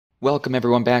Welcome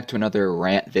everyone back to another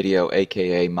rant video,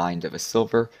 aka Mind of a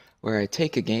Silver, where I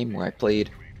take a game where I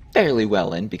played fairly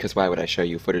well in, because why would I show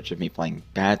you footage of me playing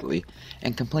badly,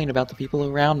 and complain about the people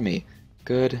around me.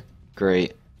 Good,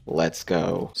 great, let's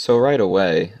go. So right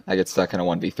away, I get stuck in a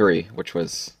 1v3, which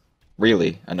was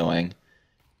really annoying,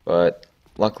 but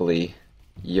luckily,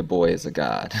 your boy is a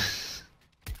god.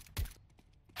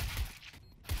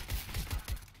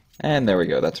 And there we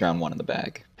go, that's round one in the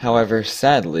bag. However,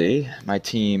 sadly, my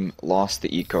team lost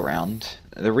the eco round.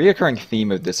 The reoccurring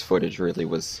theme of this footage really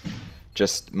was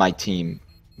just my team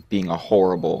being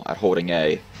horrible at holding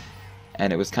A.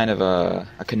 And it was kind of a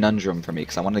conundrum for me,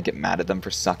 because I wanted to get mad at them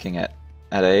for sucking at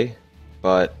A,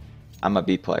 but I'm a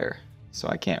B player, so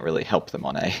I can't really help them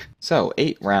on A. So,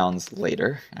 8 rounds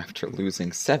later, after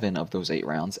losing 7 of those 8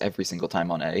 rounds every single time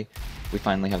on A, we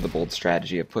finally have the bold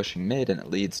strategy of pushing mid, and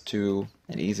it leads to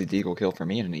an easy deagle kill for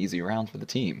me and an easy round for the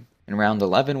team. In round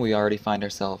 11, we already find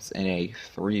ourselves in a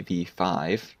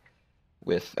 3v5,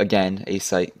 with, again, A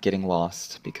site getting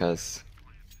lost because,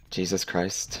 Jesus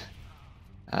Christ.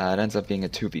 It ends up being a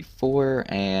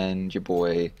 2v4, and your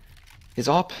boy, his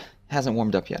AWP hasn't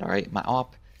warmed up yet, alright? My AWP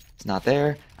is not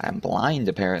there. I'm blind,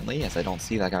 apparently, as I don't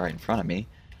see that guy right in front of me.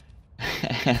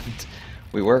 And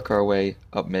we work our way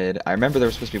up mid. I remember there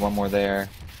was supposed to be one more there.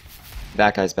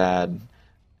 That guy's bad.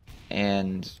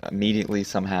 And immediately,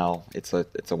 somehow, it's a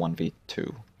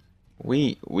 1v2.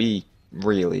 We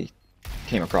really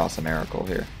came across a miracle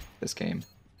here, this game.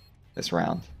 This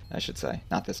round, I should say.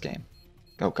 Not this game.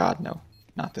 Oh god, no.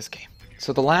 Not this game.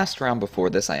 So the last round before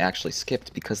this I actually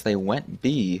skipped because they went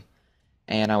B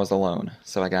and I was alone.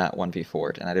 So I got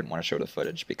 1v4'd and I didn't want to show the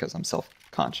footage because I'm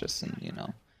self-conscious and, you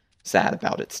know, sad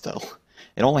about it still.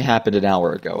 It only happened an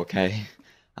hour ago, okay?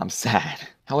 I'm sad.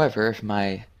 However, if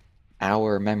my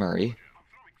hour memory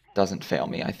doesn't fail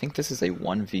me, I think this is a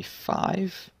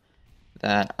 1v5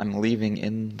 that I'm leaving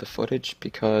in the footage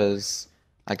because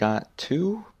I got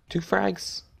two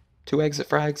frags, 2 exit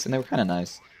frags, and they were kind of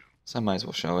nice. So I might as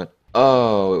well show it.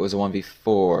 Oh, it was a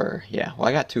 1v4. Yeah, well,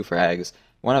 I got 2 frags.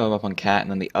 One of them up on Cat,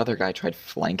 and then the other guy tried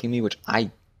flanking me, which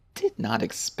I did not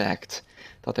expect.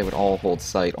 Thought they would all hold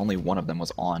site. Only one of them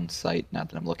was on site, now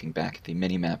that I'm looking back at the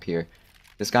mini-map here.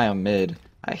 This guy on mid,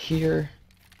 I hear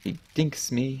he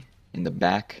dinks me in the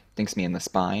back, dinks me in the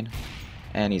spine,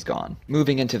 and he's gone.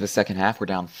 Moving into the second half, we're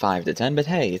down 5-10, but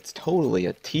hey, it's totally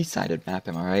a T-sided map,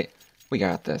 am I right? We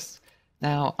got this.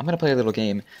 Now, I'm going to play a little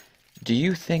game. Do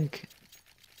you think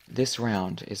this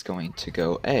round is going to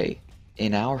go A,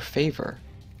 in our favor,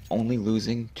 only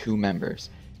losing 2 members,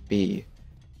 B,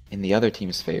 in the other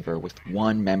team's favor with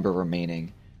 1 member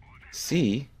remaining,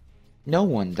 C, no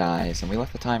one dies and we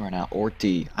left the timer now, or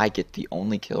D, I get the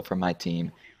only kill from my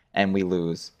team and we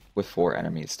lose with 4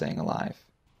 enemies staying alive?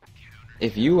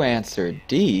 If you answered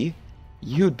D,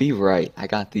 you'd be right. I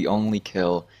got the only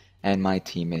kill and my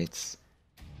teammates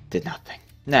did nothing.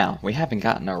 Now, we haven't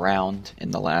gotten around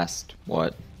in the last,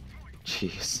 what,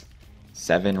 jeez,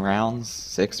 7 rounds,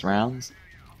 6 rounds,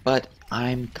 but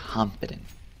I'm confident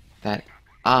that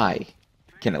I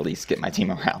can at least get my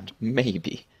team around,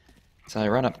 maybe. So I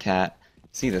run up Cat,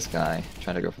 see this guy,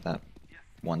 try to go for that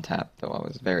 1 tap, though I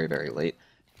was very, very late,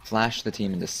 flash the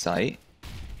team into sight,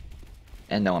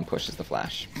 and no one pushes the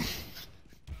flash.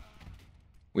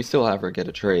 We still ever get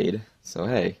a trade, so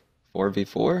hey,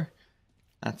 4v4?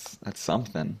 That's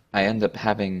something. I end up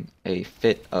having a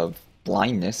fit of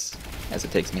blindness, as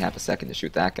it takes me half a second to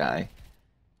shoot that guy,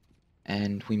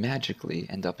 and we magically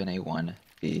end up in a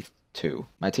 1v2.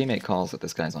 My teammate calls that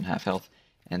this guy's on half health,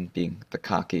 and being the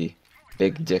cocky,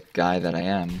 big dick guy that I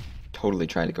am, totally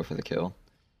tried to go for the kill,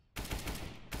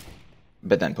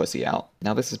 but then pussy out.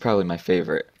 Now this is probably my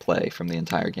favorite play from the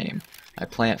entire game. I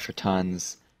plant for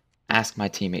tons, ask my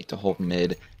teammate to hold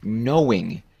mid,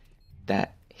 knowing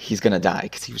that he's gonna die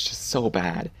because he was just so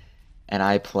bad, and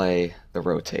I play the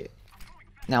rotate.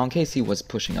 Now, in case he was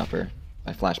pushing upper,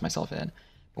 I flash myself in,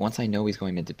 but once I know he's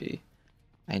going mid to B,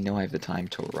 I know I have the time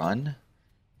to run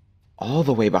all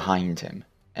the way behind him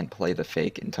and play the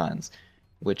fake in tons,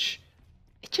 which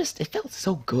it felt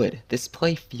so good. This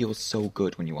play feels so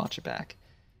good when you watch it back.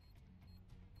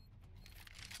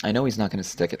 I know he's not gonna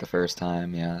stick it the first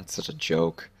time. Yeah, it's such a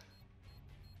joke.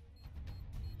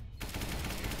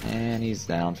 And he's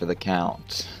down for the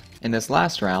count. In this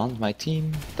last round, my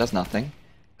team does nothing.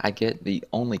 I get the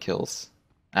only kills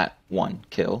at 1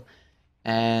 kill,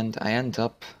 and I end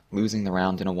up losing the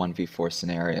round in a 1v4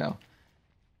 scenario,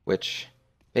 which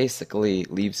basically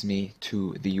leaves me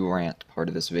to the rant part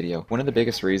of this video. One of the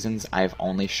biggest reasons I've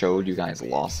only showed you guys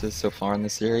losses so far in the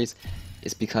series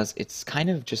is because it's kind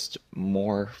of just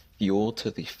more fuel to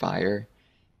the fire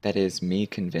that is me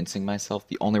convincing myself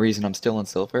the only reason I'm still in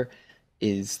silver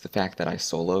is the fact that I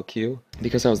solo queue.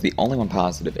 Because I was the only one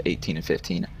positive 18 and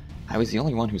 15, I was the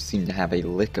only one who seemed to have a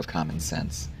lick of common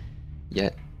sense.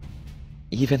 Yet,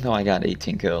 even though I got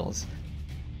 18 kills,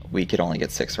 we could only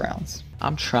get 6 rounds.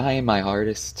 I'm trying my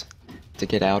hardest to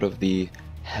get out of the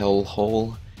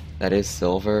hellhole that is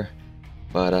silver,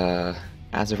 but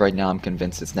as of right now, I'm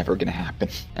convinced it's never gonna happen.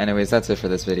 Anyways, that's it for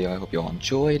this video. I hope you all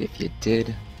enjoyed. If you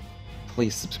did,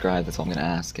 please subscribe, that's all I'm gonna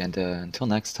ask, and until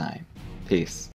next time, peace.